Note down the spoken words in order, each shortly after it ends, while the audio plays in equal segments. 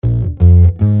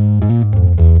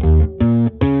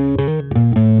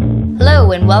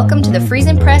Hello and welcome to the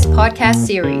FriesenPress podcast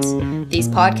series. These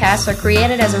podcasts are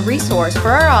created as a resource for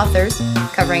our authors,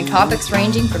 covering topics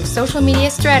ranging from social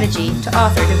media strategy to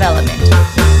author development.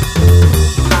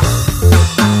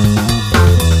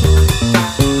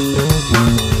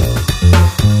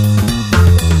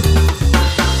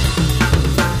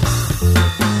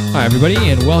 Hi, everybody,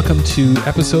 and welcome to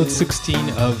episode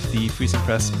 16 of the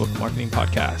FriesenPress Book Marketing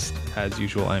Podcast. As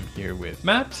usual, I'm here with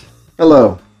Matt.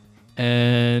 Hello.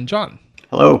 And John.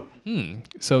 Hello.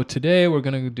 So today we're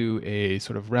going to do a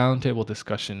sort of roundtable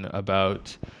discussion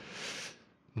about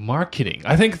marketing.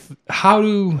 I think how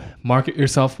to market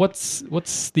yourself. What's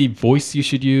the voice you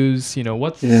should use? You know,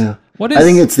 what is? I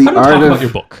think it's the how to art talk of about your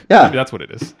book. Yeah, maybe that's what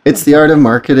it is. It's the art of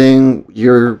marketing.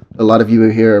 A lot of you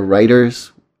here are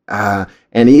writers, and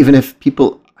even if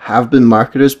people have been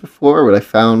marketers before, what I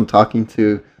found talking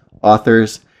to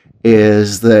authors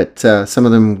is that some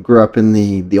of them grew up in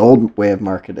the old way of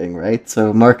marketing, right?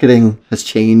 So marketing has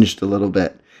changed a little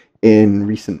bit in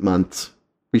recent months,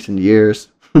 recent years,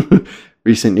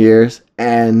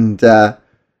 and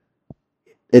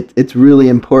it's really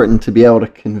important to be able to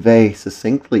convey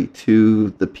succinctly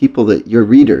to the people that your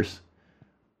readers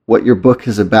what your book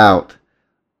is about,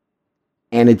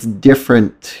 and it's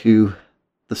different to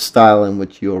the style in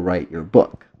which you'll write your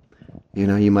book. You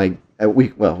know, you might we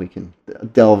can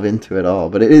delve into it all,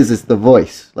 but it's the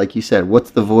voice, like you said.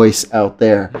 What's the voice out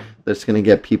there that's going to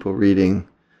get people reading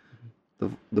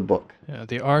the book? Yeah,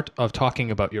 the art of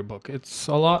talking about your book. It's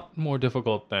a lot more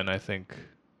difficult than I think,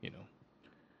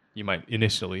 you might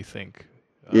initially think.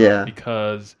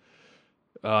 Because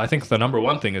I think the number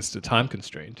one thing is the time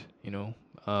constraint.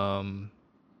 Often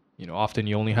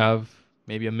you only have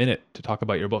maybe a minute to talk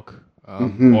about your book,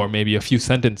 or maybe a few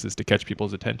sentences to catch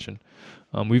people's attention.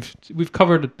 We've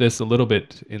covered this a little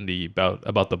bit in the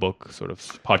about the book sort of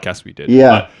podcast we did.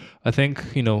 Yeah. But I think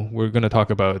we're going to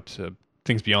talk about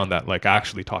things beyond that, like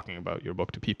actually talking about your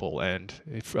book to people and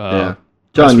if John,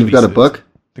 you've got a book?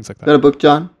 Things like that. Got a book,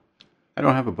 John? I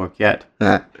don't have a book yet.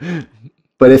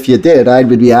 But if you did, I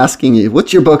would be asking you,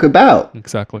 what's your book about?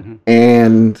 Exactly.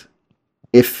 And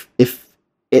if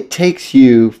it takes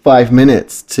you 5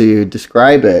 minutes to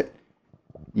describe it,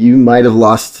 you might have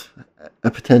lost a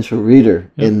potential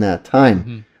reader in that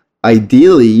time.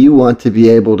 Ideally, you want to be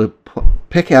able to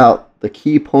pick out the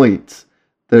key points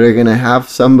that are going to have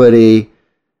somebody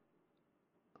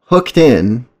hooked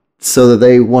in so that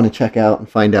they want to check out and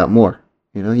find out more.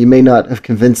 You may not have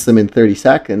convinced them in 30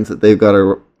 seconds that they've got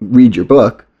to read your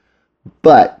book,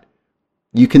 but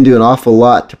you can do an awful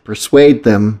lot to persuade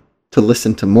them to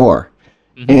listen to more.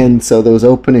 And so those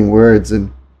opening words,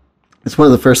 and it's one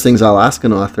of the first things I'll ask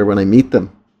an author when I meet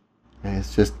them. And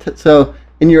it's just, so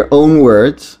in your own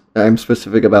words, I'm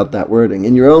specific about that wording,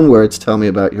 in your own words, tell me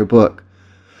about your book.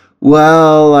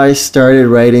 Well, I started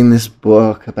writing this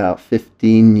book about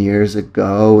 15 years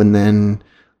ago, and then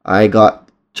I got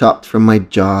chopped from my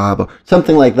job, or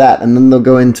something like that. And then they'll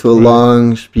go into a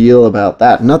long spiel about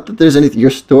that. Not that there's anything, your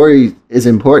story is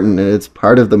important, and it's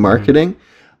part of the marketing.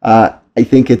 I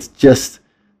think it's just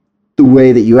the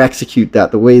way that you execute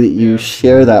that, the way that you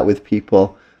share that with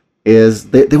people, is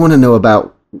they want to know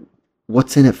about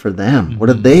what's in it for them.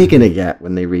 What are they going to get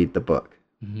when they read the book?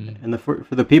 And for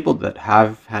the people that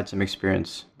have had some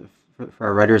experience, for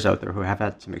our writers out there who have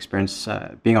had some experience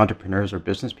being entrepreneurs or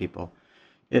business people,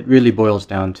 it really boils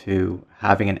down to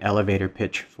having an elevator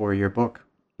pitch for your book.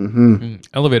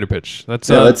 Elevator pitch.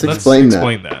 Let's explain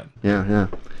that. Yeah.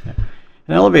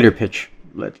 An elevator pitch.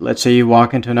 Let's say you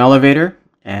walk into an elevator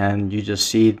and you just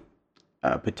see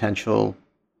a potential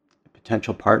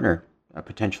partner, a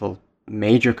potential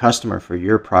major customer for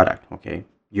your product, okay,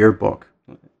 your book,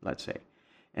 let's say.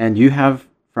 And you have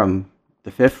from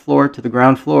the 5th floor to the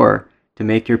ground floor to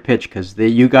make your pitch because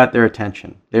you got their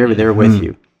attention. They're there with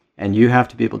you. And you have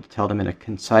to be able to tell them in a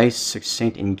concise,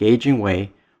 succinct, engaging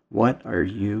way, what are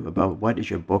you about? What is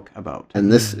your book about? And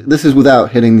this is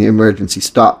without hitting the emergency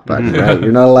stop button, right?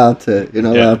 You're not allowed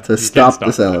to stop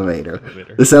this elevator.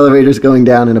 This elevator is going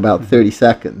down in about 30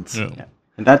 seconds. Yeah.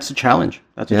 And that's a challenge.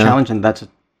 That's a challenge, and that's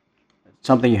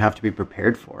something you have to be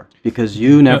prepared for because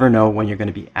you never know when you're going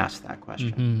to be asked that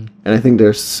question. And I think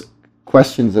there's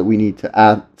questions that we need to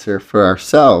answer for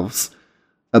ourselves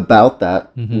about that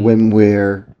when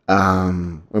we're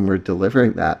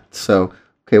delivering that. So,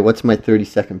 okay, what's my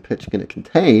 30-second pitch going to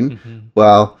contain?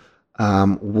 Well,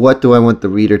 what do I want the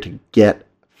reader to get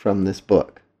from this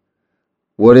book?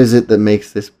 What is it that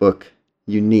makes this book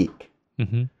unique?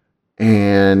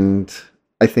 And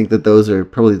I think that those are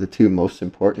probably the two most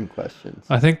important questions.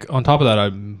 I think on top of that, I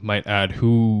might add,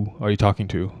 who are you talking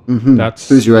to? That's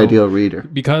who's your ideal reader?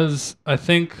 Because I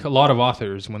think a lot of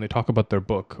authors, when they talk about their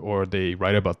book or they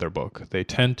write about their book, they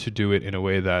tend to do it in a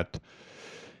way that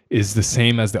is the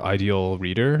same as the ideal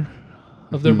reader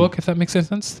of their book, if that makes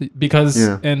sense. Because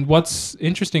and what's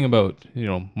interesting about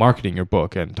marketing your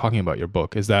book and talking about your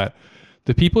book is that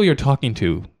the people you're talking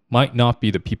to might not be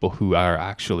the people who are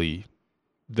actually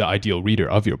the ideal reader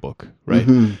of your book, right?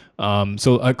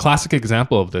 So a classic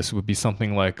example of this would be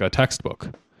something like a textbook,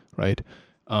 right?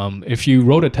 If you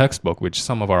wrote a textbook, which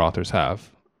some of our authors have,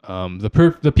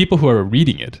 the people who are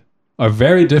reading it are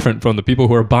very different from the people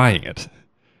who are buying it,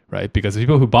 right? Because the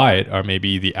people who buy it are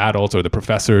maybe the adults or the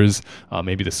professors,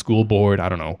 maybe the school board. I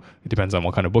don't know. It depends on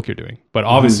what kind of book you're doing. But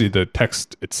obviously the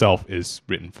text itself is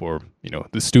written for,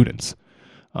 the students.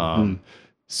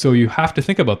 So you have to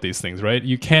think about these things, right?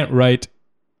 You can't write.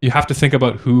 You have to think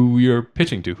about who you're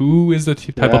pitching to. Who is the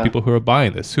type of people who are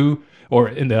buying this? Or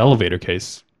in the elevator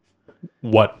case,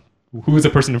 who is the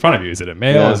person in front of you? Is it a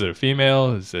male? Is it a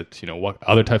female? Is it, what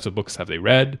other types of books have they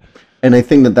read? And I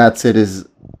think that's it as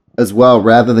well,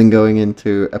 rather than going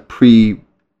into a pre-thought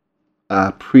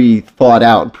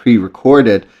out,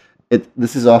 pre-recorded,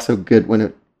 this is also good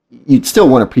when you'd still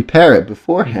want to prepare it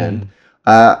beforehand.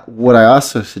 What I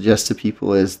also suggest to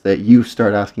people is that you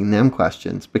start asking them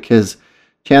questions, because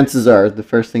chances are the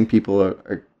first thing people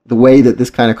are the way that this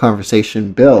kind of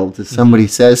conversation builds is somebody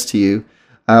says to you,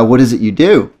 what is it you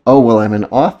do? Oh, well, I'm an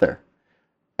author.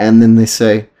 And then they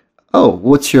say, oh,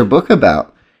 what's your book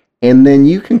about? And then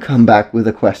you can come back with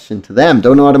a question to them.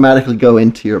 Don't automatically go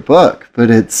into your book, but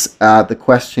it's the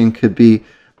question could be,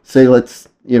 say, let's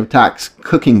Tak's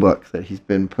cooking book that he's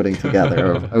been putting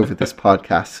together over this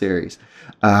podcast series,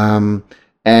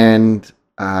 and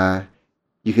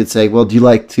you could say, well, do you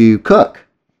like to cook?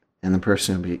 And the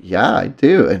person would be, yeah, I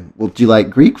do. And well, do you like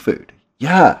Greek food?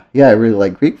 Yeah, I really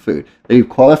like Greek food. They're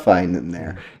qualifying in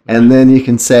there, and then you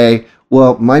can say,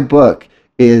 well, my book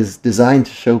is designed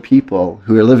to show people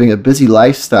who are living a busy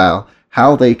lifestyle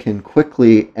how they can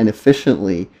quickly and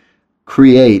efficiently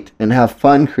create and have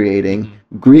fun creating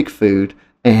Greek food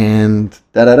and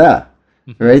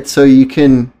right? So you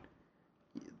can,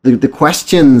 the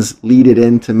questions lead it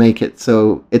in to make it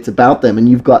so it's about them, and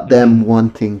you've got them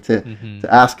wanting to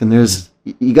ask, and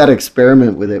you got to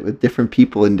experiment with it with different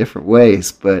people in different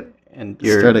ways, and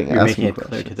you're making it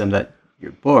clear to them that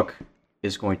your book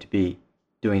is going to be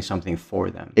doing something for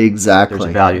them. Exactly. There's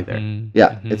a value there.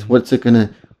 It's what's in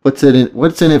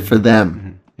it for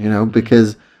them,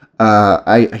 because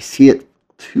I see it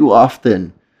too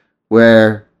often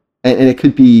where, and it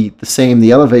could be the same,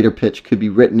 the elevator pitch could be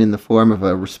written in the form of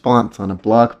a response on a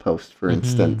blog post, for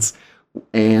instance.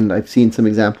 And I've seen some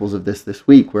examples of this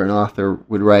week where an author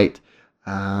would write,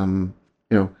 in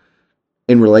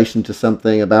relation to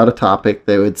something about a topic,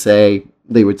 they would say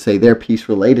their piece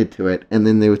related to it, and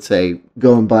then they would say,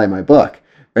 go and buy my book,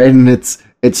 right? And it's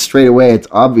straight away, it's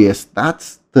obvious.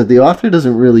 That's the author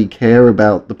doesn't really care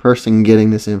about the person getting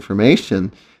this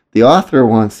information. The author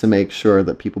wants to make sure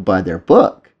that people buy their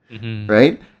book,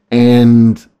 right?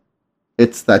 And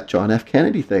it's that John F.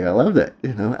 Kennedy thing. I loved it.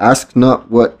 Ask not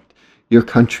what your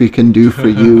country can do for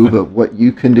you, but what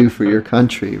you can do for your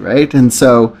country, right? And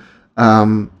so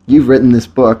you've written this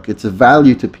book. It's of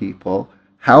value to people.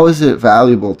 How is it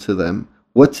valuable to them?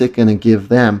 What's it going to give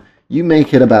them? You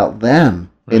make it about them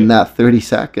in that 30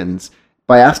 seconds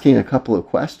by asking a couple of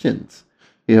questions,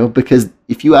 because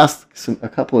if you ask a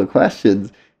couple of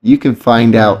questions, you can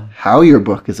find out how your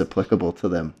book is applicable to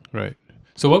them. Right.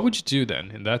 So what would you do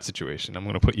then in that situation? I'm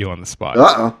going to put you on the spot.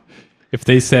 Uh-oh. If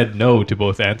they said no to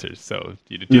both answers. So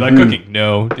do you like cooking?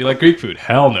 No. Do you like Greek food?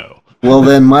 Hell no. Well,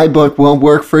 then my book won't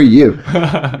work for you.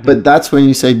 But that's when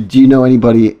you say, do you know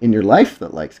anybody in your life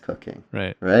that likes cooking?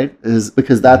 Right. Right?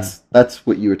 Because that's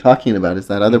what you were talking about, is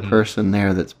that other person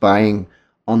there that's buying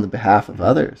on the behalf of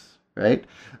others, right?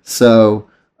 So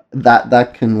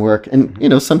that can work.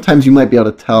 And, sometimes you might be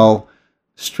able to tell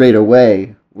straight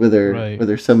away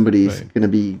whether somebody's going to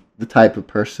be the type of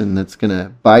person that's going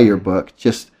to buy your book.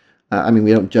 Just,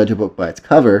 we don't judge a book by its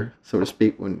cover, so to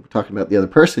speak, when we're talking about the other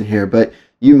person here, but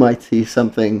you might see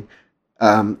something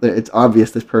that it's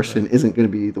obvious this person isn't going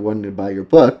to be the one to buy your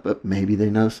book, but maybe they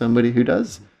know somebody who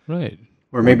does. Right.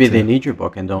 Or maybe they need your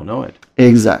book and don't know it.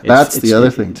 Exactly. That's the other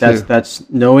thing, too. That's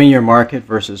knowing your market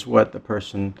versus what the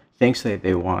person thinks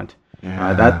they want.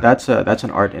 Yeah. That's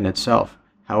an art in itself.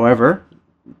 However,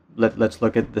 let's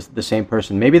look at the same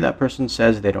person. Maybe that person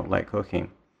says they don't like cooking,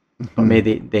 but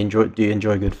do you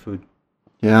enjoy good food?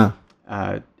 Yeah.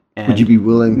 And would you be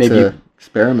willing to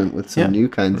experiment with some Yeah. new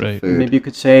kinds Right. of food. Maybe you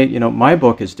could say, my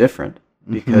book is different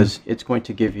because it's going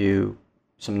to give you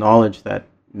some knowledge that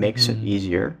makes it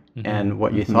easier, and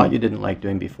what you thought you didn't like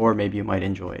doing before, maybe you might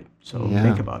enjoy it. So Yeah.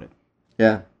 think about it.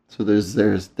 Yeah. So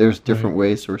there's different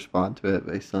ways to respond to it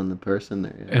based on the person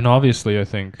there. Yeah. And obviously, I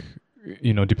think,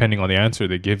 depending on the answer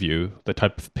they give you, the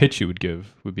type of pitch you would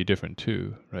give would be different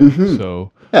too, right?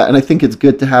 So Yeah, and I think it's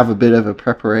good to have a bit of a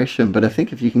preparation, but I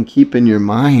think if you can keep in your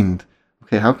mind,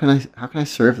 okay, how can I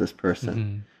serve this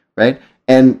person, right?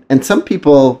 And some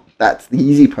people, that's the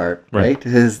easy part, right?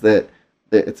 Is that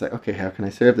it's like, okay, how can I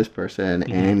serve this person,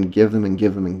 and give them and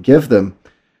give them and give them,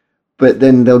 but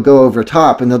then they'll go over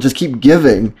top and they'll just keep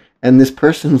giving. And this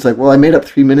person's like, well, I made up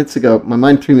 3 minutes ago. My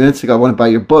mind 3 minutes ago, I want to buy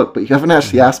your book, but you haven't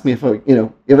actually asked me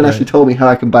you haven't actually told me how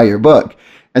I can buy your book.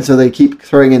 And so they keep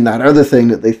throwing in that other thing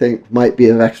that they think might be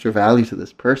of extra value to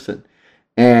this person.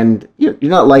 And you're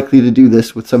not likely to do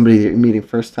this with somebody that you're meeting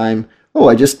first time. Oh,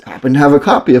 I just happen to have a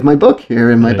copy of my book here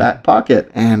in my back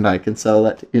pocket, and I can sell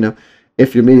that.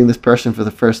 If you're meeting this person for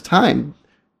the first time,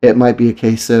 it might be a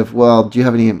case of, well, do you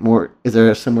have any more? Is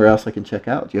there somewhere else I can check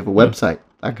out? Do you have a website?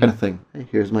 That kind of thing. Hey,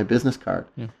 here's my business card.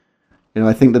 Yeah.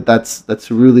 I think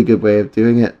that's a really good way of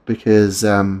doing it, because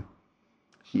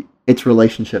it's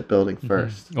relationship building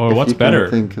first. Or If what's you can better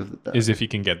think of is if you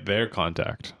can get their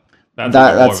contact. That's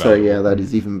that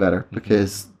is even better,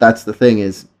 because that's the thing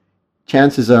is,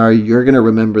 chances are you're going to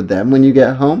remember them when you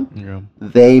get home. Yeah.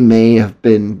 They may have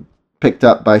been picked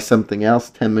up by something else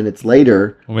 10 minutes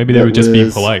later. Well, maybe they were just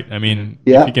being polite. I mean,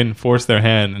 Yeah. if you can force their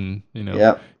hand and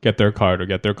get their card or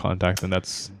get their contact, then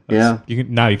that's you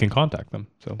can contact them.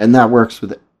 So And that works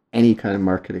with any kind of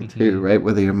marketing too, right?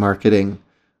 Whether you're marketing,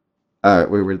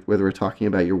 whether we're talking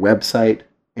about your website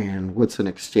and what's an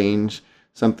exchange,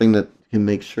 something that can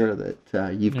make sure that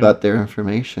you've got their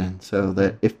information, so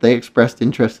that if they expressed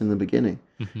interest in the beginning,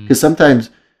 because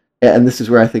sometimes, and this is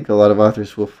where I think a lot of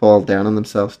authors will fall down on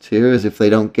themselves too, is if they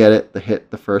don't get it, the hit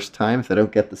the first time, if they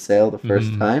don't get the sale the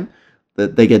first time,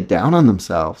 that they get down on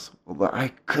themselves. Well, I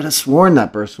could have sworn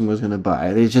that person was going to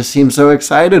buy. They just seem so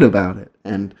excited about it.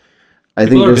 And I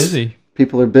think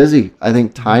people are busy. I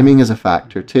think timing is a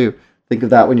factor too. Think of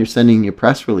that when you're sending your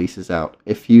press releases out.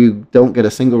 If you don't get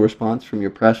a single response from your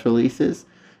press releases,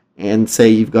 and say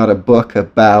you've got a book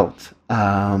about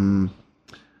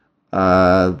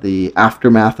the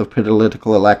aftermath of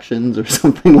political elections or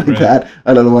something like that.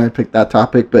 I don't know why I picked that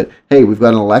topic, but hey, we've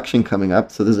got an election coming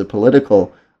up, so there's a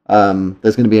political,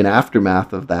 there's going to be an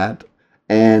aftermath of that,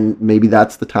 and maybe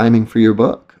that's the timing for your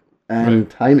book. And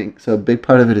timing, so a big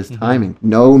part of it is timing.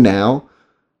 No now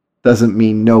doesn't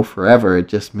mean no forever. It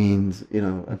just means,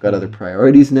 I've got other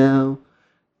priorities now,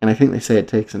 and I think they say it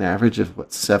takes an average of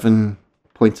 7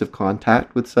 points of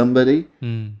contact with somebody.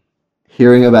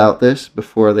 Hearing about this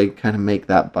before they kind of make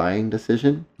that buying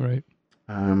decision. Right.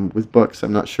 With books,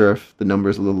 I'm not sure if the number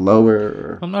is a little lower.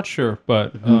 Or... I'm not sure,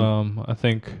 but I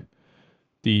think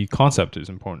the concept is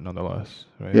important nonetheless,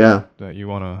 right? Yeah. That you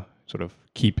want to sort of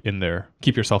keep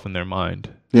yourself in their mind.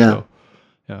 Yeah.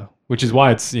 So, which is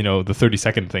why it's, the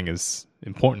 30-second thing is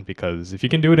important, because if you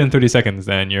can do it in 30 seconds,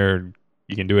 then you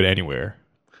can do it anywhere.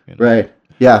 Right.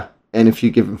 Yeah. And if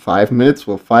you give them 5 minutes,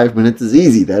 well, 5 minutes is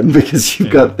easy then, because you've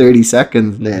got 30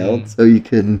 seconds nailed. So you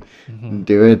can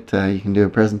do it. You can do a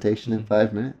presentation in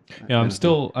 5 minutes. Yeah,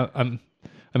 I'm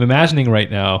imagining right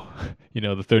now, the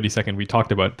 30-second, we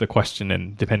talked about the question,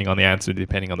 and depending on the answer,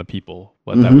 depending on the people,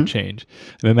 what that would change.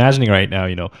 I'm imagining right now,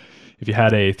 if you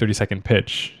had a 30-second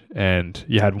pitch and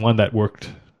you had one that worked,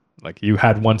 like you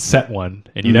had one set one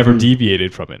and you never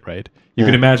deviated from it, right? You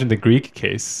can imagine the Greek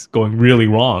case going really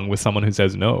wrong with someone who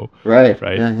says no. Right.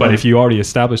 Yeah, but if you already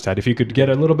established that, if you could get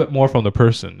a little bit more from the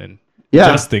person and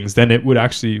adjust things, then it would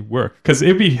actually work. Because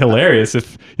it'd be hilarious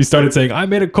if you started saying, I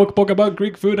made a cookbook about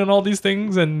Greek food and all these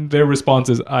things, and their response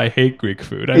is, I hate Greek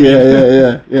food.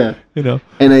 Yeah.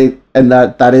 And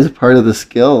that is part of the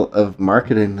skill of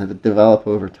marketing that develop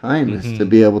over time, is to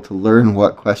be able to learn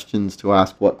what questions to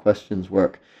ask, what questions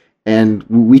work. And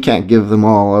we can't give them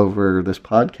all over this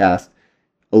podcast.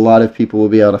 A lot of people will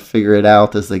be able to figure it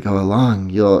out as they go along.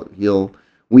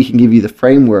 We can give you the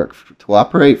framework to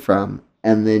operate from,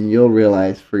 and then you'll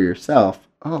realize for yourself,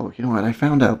 oh, you know what? I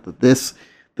found out that this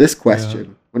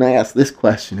question, when I ask this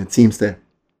question, it seems to,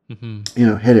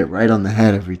 hit it right on the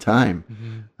head every time.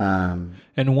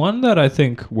 And one that I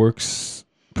think works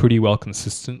pretty well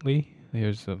consistently,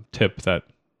 here's a tip that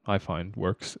I find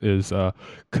works, is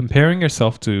comparing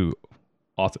yourself to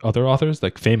other authors,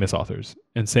 like famous authors,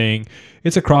 and saying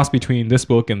it's a cross between this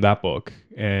book and that book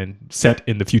and set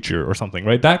in the future or something,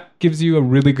 right? That gives you a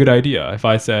really good idea. If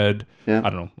I said, I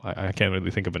don't know, I can't really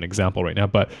think of an example right now,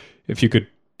 but if you could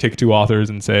take two authors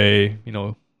and say,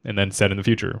 and then set in the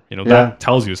future, Yeah. that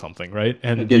tells you something, right?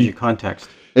 And It gives you context.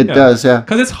 It does, yeah.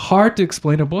 because it's hard to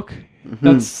explain a book.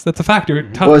 That's a fact. You're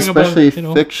talking Well, especially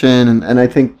about, fiction, and I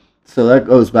think so that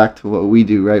goes back to what we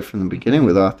do right from the beginning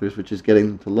with authors, which is getting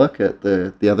them to look at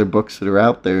the other books that are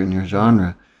out there in your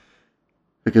genre.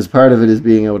 Because part of it is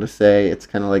being able to say it's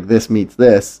kind of like this meets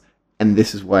this, and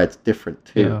this is why it's different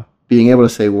too. Yeah. Being able to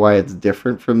say why it's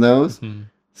different from those,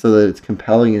 so that it's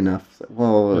compelling enough.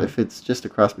 Well, if it's just a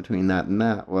cross between that and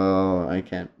that, well, I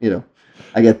can't.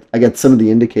 I get some of the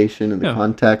indication and the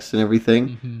context and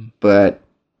everything, but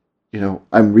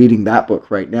I'm reading that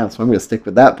book right now, so I'm going to stick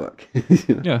with that book.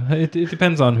 Yeah, it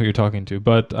depends on who you're talking to,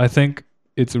 but I think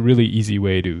it's a really easy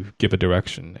way to give a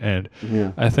direction. And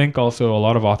I think also a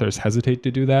lot of authors hesitate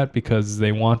to do that because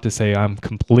they want to say, I'm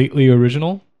completely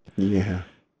original. Yeah.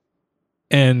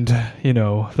 And,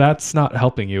 that's not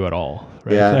helping you at all,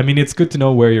 right? Yeah. I mean, it's good to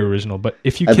know where you're original, but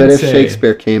if you I can bet if say...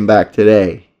 Shakespeare came back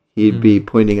today, he'd be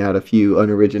pointing out a few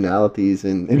unoriginalities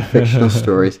in fictional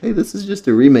stories. Hey, this is just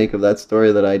a remake of that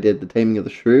story that I did, The Taming of the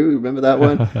Shrew. Remember that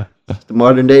one? Just a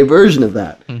modern day version of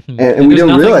that. And we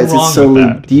don't realize it's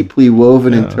so deeply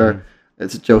woven into our...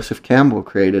 As Joseph Campbell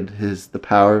created The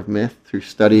Power of Myth through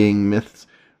studying myths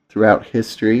throughout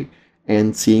history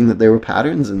and seeing that there were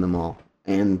patterns in them all.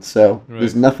 And so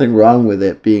there's nothing wrong with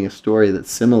it being a story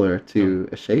that's similar to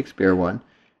a Shakespeare one.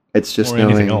 It's just or knowing...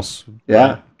 anything else. Yeah.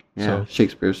 Right? Yeah, So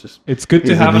Shakespeare's just... it's good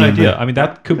to he's have a an name, idea. but- I mean,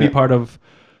 that could be part of,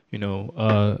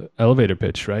 elevator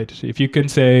pitch, right? If you can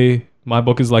say, my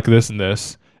book is like this and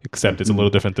this, except it's a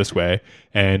little different this way,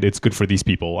 and it's good for these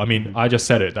people. I mean, I just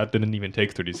said it. That didn't even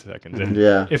take 30 seconds. And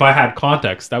if I had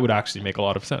context, that would actually make a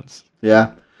lot of sense.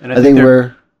 Yeah. And I think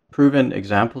we're proven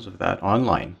examples of that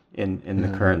online in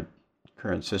the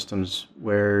current systems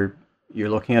where you're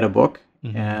looking at a book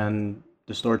and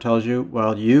the store tells you,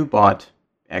 well, you bought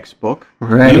X book,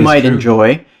 Right. you might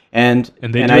enjoy, and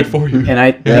they do it for you. And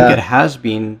I think it has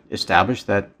been established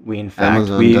that we, in fact,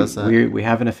 Amazon does that. we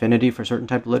have an affinity for certain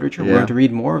type of literature. We're Yeah. going to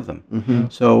read more of them.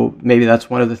 So maybe that's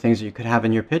one of the things that you could have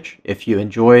in your pitch. If you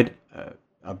enjoyed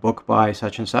a book by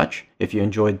such and such, if you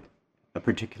enjoyed a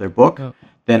particular book,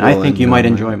 then I think you might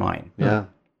enjoy mine. Yeah.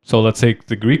 So let's take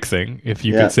the Greek thing. If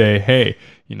you could say, hey,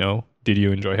 did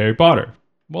you enjoy Harry Potter?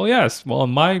 Well, yes. Well,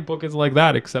 my book is like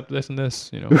that, except this and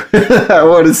this, I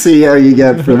want to see how you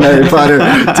get from Harry Potter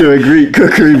to a Greek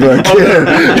cookery book.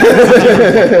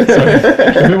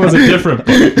 If it was a different book.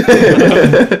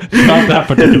 Not that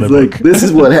particular It's like, book. this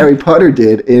is what Harry Potter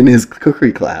did in his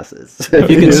cookery classes. If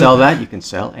you can sell that, you can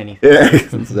sell anything. Yeah,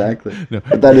 exactly.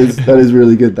 But that is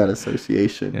really good, that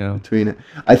association between it.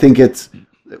 I think it's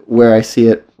where I see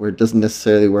it, where it doesn't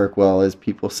necessarily work well, is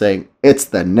people saying, it's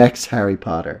the next Harry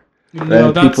Potter.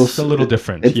 No, that's a little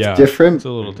different. It's different. It's a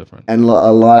little different. And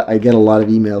I get a lot of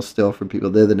emails still from people.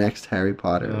 They're the next Harry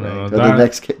Potter, right? Or the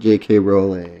next J.K.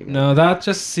 Rowling. No, that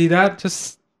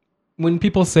just when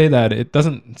people say that, it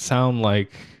doesn't sound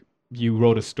like you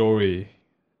wrote a story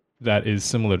that is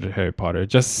similar to Harry Potter. It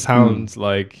just sounds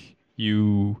like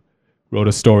you wrote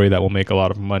a story that will make a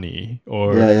lot of money,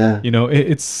 or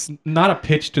it's not a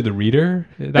pitch to the reader.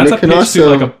 That's a pitch to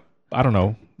like a, I don't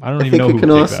know. I don't even know who it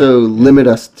can also limit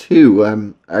us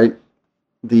too.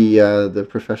 The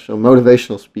professional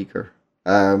motivational speaker,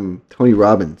 Tony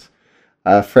Robbins,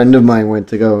 a friend of mine went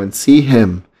to go and see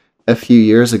him a few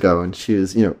years ago, and she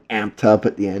was amped up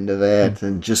at the end of it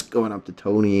and just going up to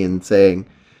Tony and saying,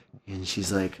 and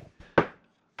she's like,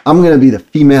 I'm going to be the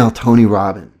female Tony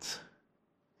Robbins.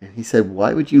 And he said,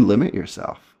 why would you limit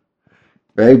yourself?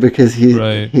 Right? Because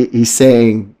he's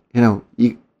saying,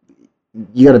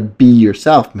 you got to be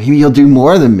yourself. Maybe you'll do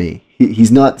more than me.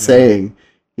 He's not saying,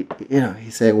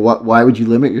 he's saying, why would you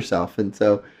limit yourself? And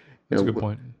so, that's a good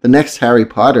point. The next Harry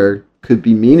Potter could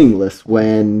be meaningless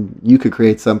when you could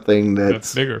create something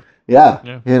that's bigger.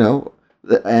 Yeah.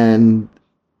 And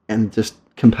just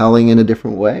compelling in a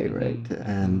different way, right?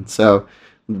 And so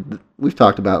we've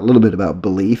talked a little bit about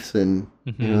beliefs and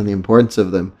the importance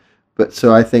of them. But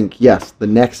so I think, yes, the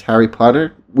next Harry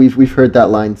Potter, we've heard that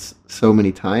line so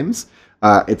many times.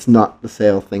 It's not the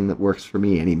sale thing that works for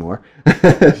me anymore.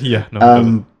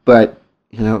 But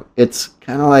it's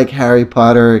kind of like Harry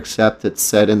Potter, except it's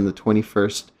set in the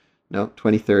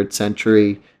 23rd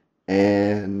century,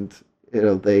 and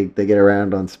they get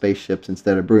around on spaceships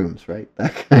instead of brooms, right?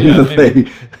 That kind of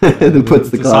thing. It puts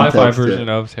the context. Sci-fi version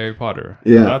of Harry Potter.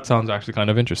 Yeah, that sounds actually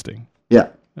kind of interesting. Yeah,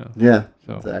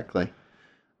 exactly.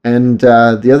 And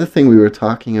the other thing we were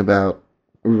talking about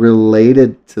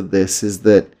related to this is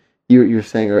that you're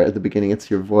saying right at the beginning, it's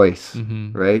your voice,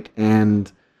 right? And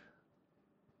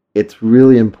it's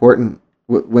really important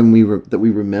that we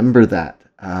remember that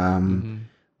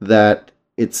that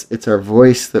it's our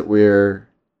voice that we're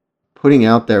putting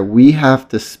out there. We have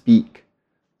to speak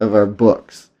of our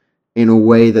books in a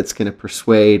way that's going to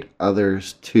persuade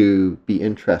others to be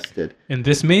interested. And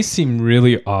this may seem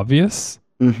really obvious,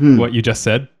 what you just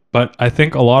said, but I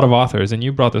think a lot of authors, and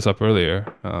you brought this up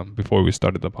earlier before we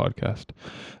started the podcast,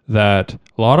 that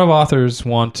a lot of authors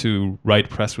want to write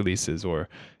press releases or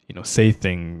say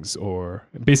things, or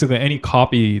basically any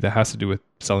copy that has to do with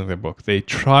selling their book. They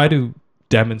try to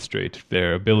demonstrate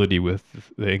their ability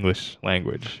with the English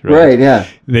language. Right, yeah.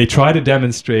 They try to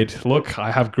demonstrate, look,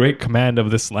 I have great command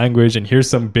of this language, and here's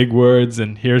some big words,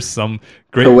 and here's some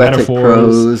great Poetic metaphors.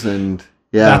 prose, and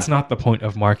That's not the point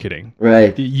of marketing.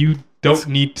 Right. You don't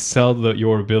need to sell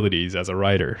your abilities as a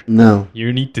writer. No.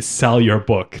 You need to sell your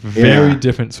book. Very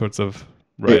different sorts of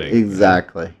writing.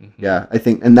 Exactly. Yeah, I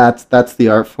think, and that's the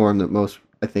art form that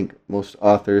most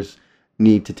authors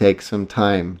need to take some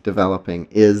time developing,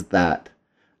 is that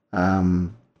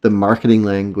the marketing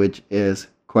language is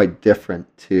quite different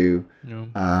to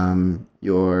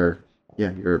your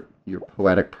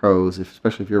poetic prose,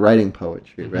 especially if you're writing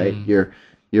poetry, right?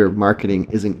 Your marketing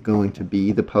isn't going to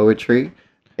be the poetry.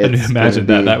 And imagine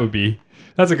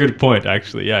that's a good point,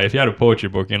 actually. Yeah, if you had a poetry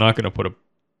book, you're not going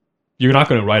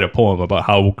to write a poem about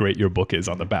how great your book is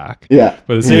on the back. Yeah.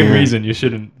 For the same reason, you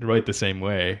shouldn't write the same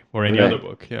way, or any other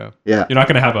book. Yeah. Yeah. You're not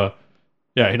going to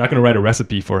you're not going to write a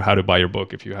recipe for how to buy your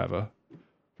book if you have a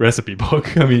recipe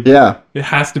book. I mean, it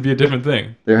has to be a different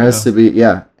thing. There has to be,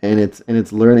 and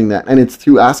it's learning that, and it's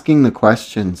through asking the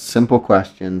questions, simple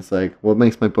questions like, what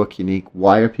makes my book unique?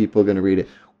 Why are people going to read it?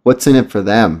 What's in it for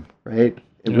them, right?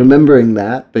 And remembering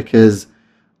that, because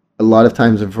a lot of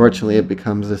times, unfortunately, it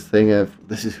becomes this thing of,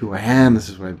 this is who I am, this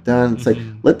is what I've done. It's like,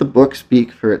 let the book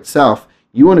speak for itself.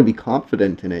 You want to be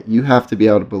confident in it. You have to be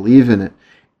able to believe in it.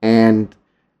 And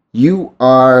you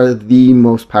are the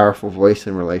most powerful voice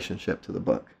in relationship to the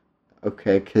book,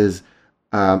 okay? Because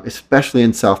especially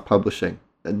in self-publishing,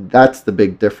 that's the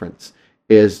big difference,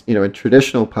 is, in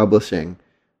traditional publishing,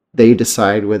 they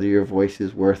decide whether your voice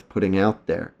is worth putting out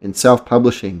there. In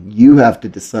self-publishing, you have to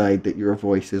decide that your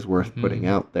voice is worth putting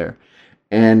out there.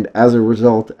 And as a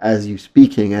result, as you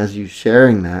speaking, as you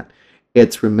sharing that,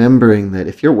 it's remembering that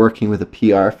if you're working with a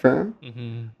PR firm,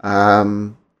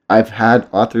 I've had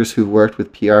authors who've worked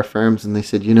with PR firms, and they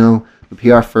said, the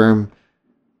PR firm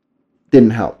didn't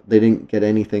help. They didn't get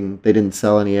anything. They didn't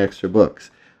sell any extra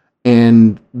books.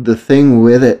 And the thing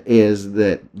with it is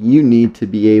that you need to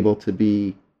be able to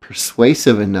be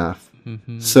persuasive enough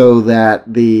so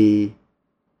that the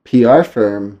PR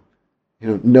firm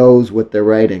knows what they're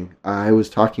writing. I was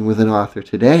talking with an author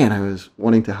today, and I was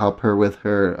wanting to help her with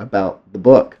her about the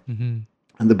book and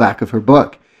the back of her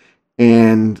book.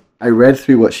 And I read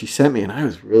through what she sent me, and I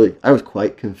was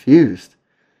quite confused.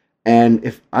 And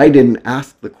if I didn't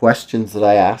ask the questions that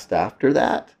I asked after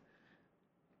that,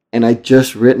 and I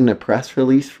just written a press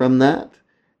release from that,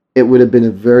 it would have been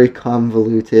a very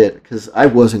convoluted, because I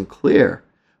wasn't clear.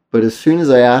 But as soon as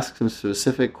I asked some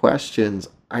specific questions,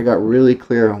 I got really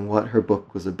clear on what her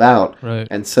book was about. Right.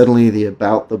 And suddenly the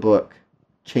about the book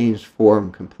changed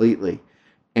form completely.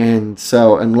 And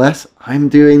so unless I'm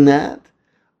doing that,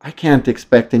 I can't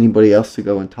expect anybody else to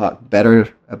go and talk better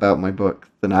about my book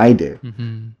than I do,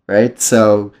 right?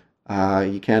 So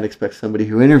you can't expect somebody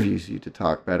who interviews you to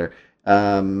talk better.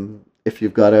 If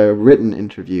you've got a written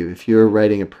interview, if you're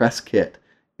writing a press kit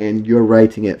and you're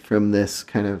writing it from this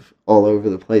kind of all over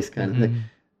the place kind of thing,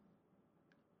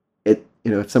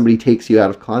 if somebody takes you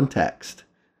out of context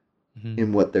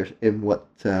in what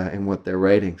they're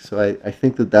writing. So I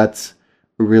think that's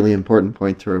a really important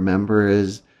point to remember,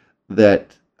 is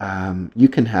that you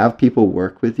can have people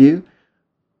work with you,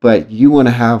 but you want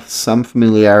to have some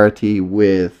familiarity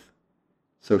with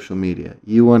social media.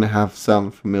 You want to have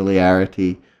some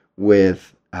familiarity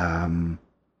with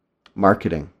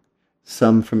marketing,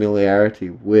 some familiarity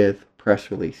with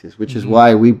press releases, which is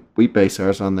why we base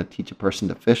ours on the teach a person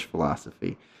to fish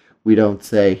philosophy. We don't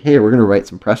say, hey, we're going to write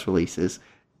some press releases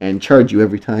and charge you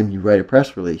every time you write a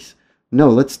press release. No,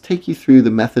 let's take you through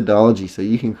the methodology so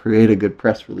you can create a good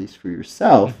press release for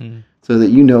yourself, so that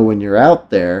you know when you're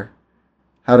out there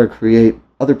how to create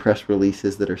other press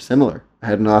releases that are similar. I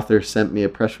had an author sent me a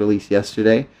press release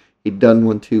yesterday. He'd done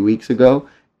one 2 weeks ago,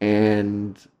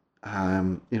 and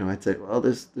I'd say, well,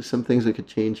 there's some things that could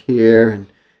change here,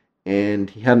 and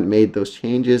he hadn't made those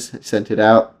changes. Sent it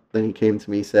out. Then he came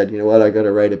to me, said, you know what, I got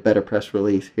to write a better press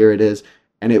release. Here it is,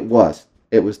 and it was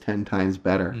 10 times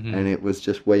better, and it was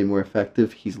just way more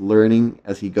effective. He's learning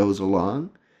as he goes along,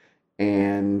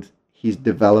 and he's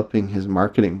developing his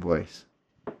marketing voice.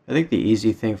 I think the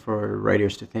easy thing for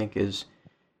writers to think is,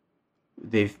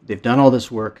 they've done all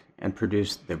this work and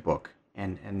produced their book,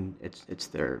 and it's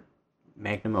their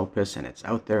magnum opus, and it's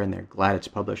out there, and they're glad it's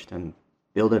published, and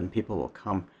build it, and people will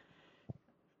come.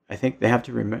 I think they have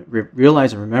to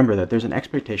realize and remember that there's an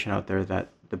expectation out there that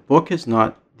the book is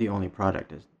not the only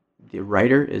product. The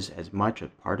writer is as much a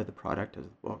part of the product as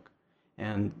the book,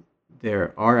 and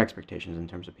there are expectations in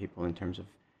terms of people, in terms of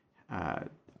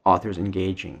authors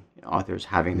engaging, authors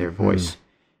having their voice.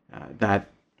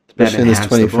 Especially in this enhance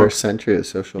the 21st book. century of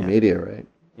social media, right?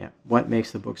 Yeah, what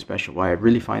makes the book special? Why I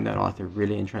really find that author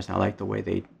really interesting. I like the way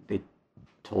they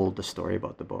told the story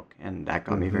about the book, and that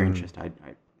got me very interested.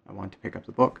 I want to pick up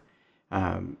the book.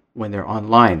 When they're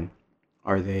online,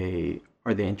 are they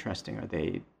interesting?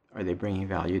 Are they bringing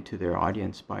value to their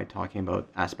audience by talking about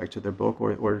aspects of their book,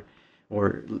 or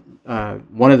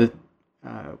one of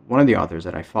the authors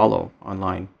that I follow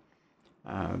online,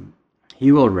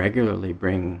 he will regularly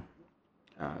bring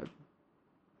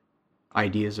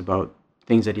ideas about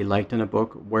things that he liked in a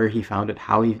book, where he found it,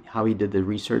 how he did the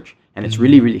research, and it's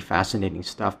really, really fascinating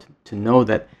stuff to know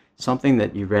that something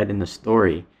that you read in the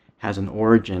story has an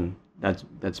origin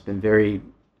that's been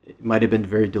it might have been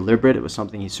very deliberate. It was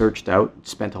something he searched out,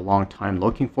 spent a long time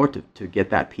looking for to get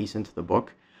that piece into the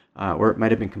book, or it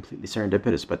might have been completely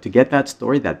serendipitous. But to get that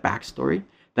story, that backstory,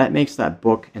 that makes that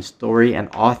book and story and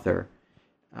author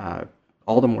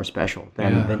all the more special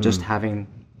than just having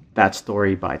that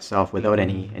story by itself without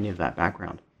any of that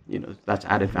background. That's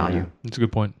added value. That's a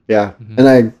good point. Yeah,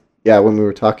 and when we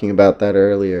were talking about that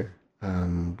earlier,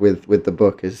 with the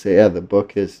book the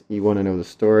book is, you want to know the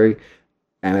story,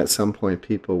 and at some point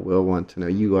people will want to know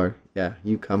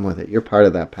you come with it. You're part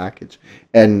of that package.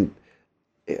 And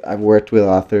I've worked with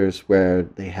authors where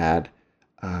they had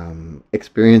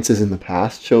experiences in the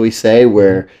past, shall we say,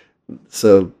 where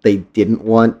so they didn't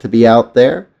want to be out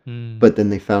there. But then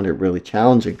they found it really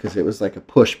challenging because it was like a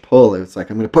push-pull. It was like,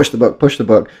 I'm going to push the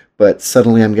book, but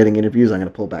suddenly I'm getting interviews. I'm going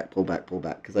to pull back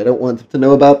because I don't want them to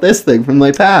know about this thing from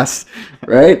my past,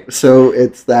 right? So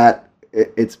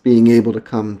it's being able to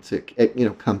come to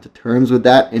terms with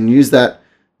that and use that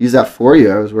for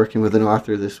you. I was working with an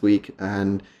author this week,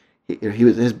 and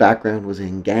his background was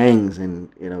in gangs, and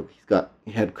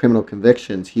he had criminal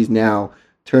convictions. He's now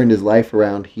turned his life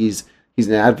around. He's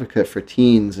an advocate for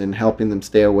teens and helping them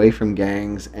stay away from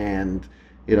gangs, and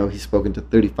he's spoken to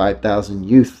 35,000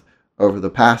 youth over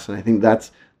the past. And I think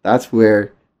that's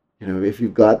where if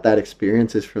you've got that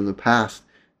experiences from the past,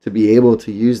 to be able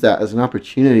to use that as an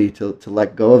opportunity to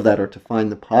let go of that, or to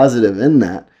find the positive in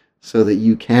that, so that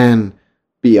you can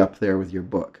be up there with your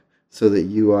book, so that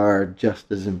you are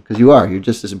just as, because you're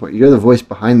just as important. You're the voice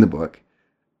behind the book.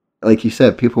 Like you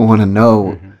said, people want to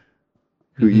know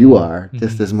who you are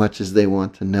just as much as they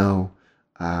want to know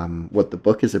what the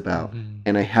book is about.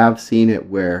 And I have seen it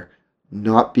where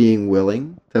not being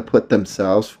willing to put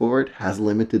themselves forward has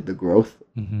limited the growth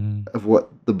of what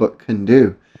the book can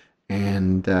do.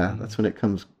 And that's when it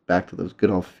comes back to those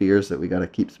good old fears that we got to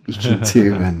keep speaking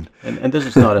to. And this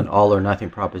is not an all or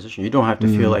nothing proposition. You don't have to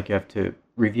feel like you have to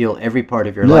reveal every part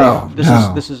of your life.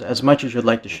 This is as much as you'd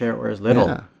like to share, or as little.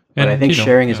 Yeah. But I think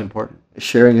sharing is important.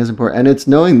 Sharing is important. And it's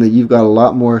knowing that you've got a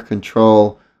lot more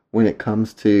control when it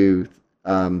comes to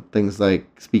things like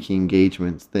speaking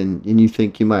engagements than you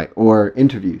think you might, or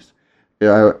interviews.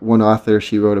 One author,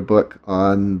 she wrote a book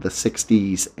on the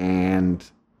 60s, and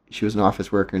she was an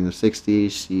office worker in the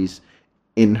 60s. She's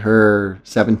in her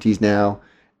 70s now,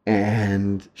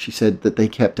 and she said that they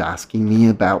kept asking me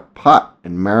about pot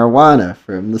and marijuana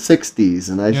from the 60s.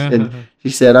 And she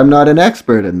said, I'm not an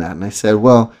expert in that. And I said,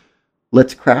 well,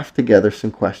 let's craft together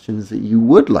some questions that you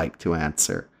would like to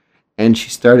answer. And she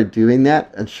started doing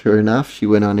that, and sure enough, she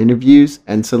went on interviews,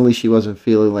 and suddenly she wasn't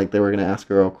feeling like they were going to ask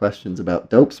her all questions about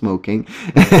dope smoking.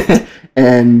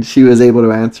 And she was able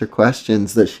to answer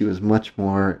questions that she was much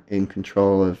more in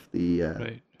control of the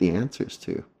answers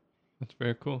to. That's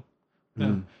very cool.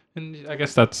 Yeah. And I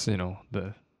guess that's,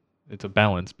 it's a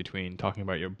balance between talking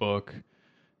about your book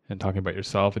and talking about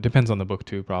yourself. It depends on the book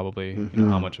too, probably,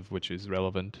 how much of which is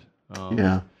relevant.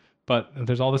 But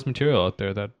there's all this material out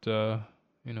there that,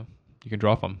 you can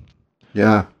draw from.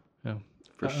 Yeah.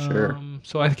 For sure.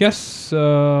 So I guess,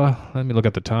 let me look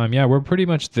at the time. Yeah, we're pretty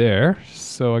much there.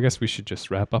 So I guess we should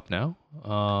just wrap up now.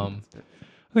 I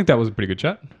think that was a pretty good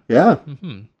chat. Yeah.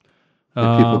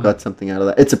 People got something out of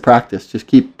that. It's a practice. Just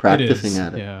keep practicing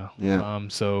at it. Yeah.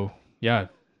 So yeah,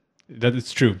 that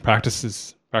is true. Practice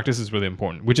is really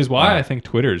important, which is why I think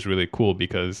Twitter is really cool,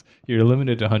 because you're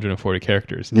limited to 140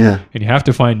 characters. Yeah. And you have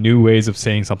to find new ways of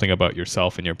saying something about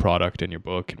yourself and your product and your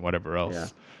book and whatever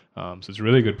else. So it's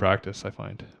really good practice, I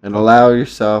find. And allow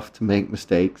yourself to make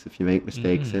mistakes if you make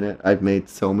mistakes in it. I've made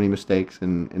so many mistakes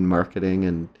in marketing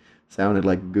and sounded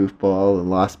like a goofball and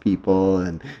lost people,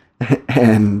 and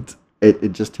and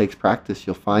it just takes practice.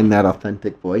 You'll find that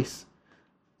authentic voice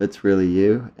that's really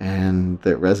you and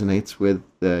that resonates with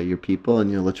your people,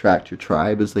 and you'll attract your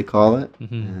tribe, as they call it.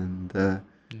 And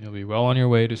you'll be well on your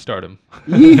way to stardom.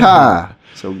 Yeehaw!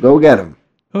 So go get them.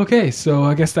 Okay, so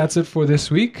I guess that's it for this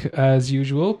week. As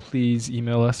usual, please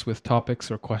email us with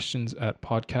topics or questions at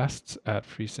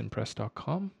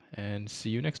podcasts@FriesenPress.com, and see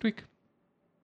you next week.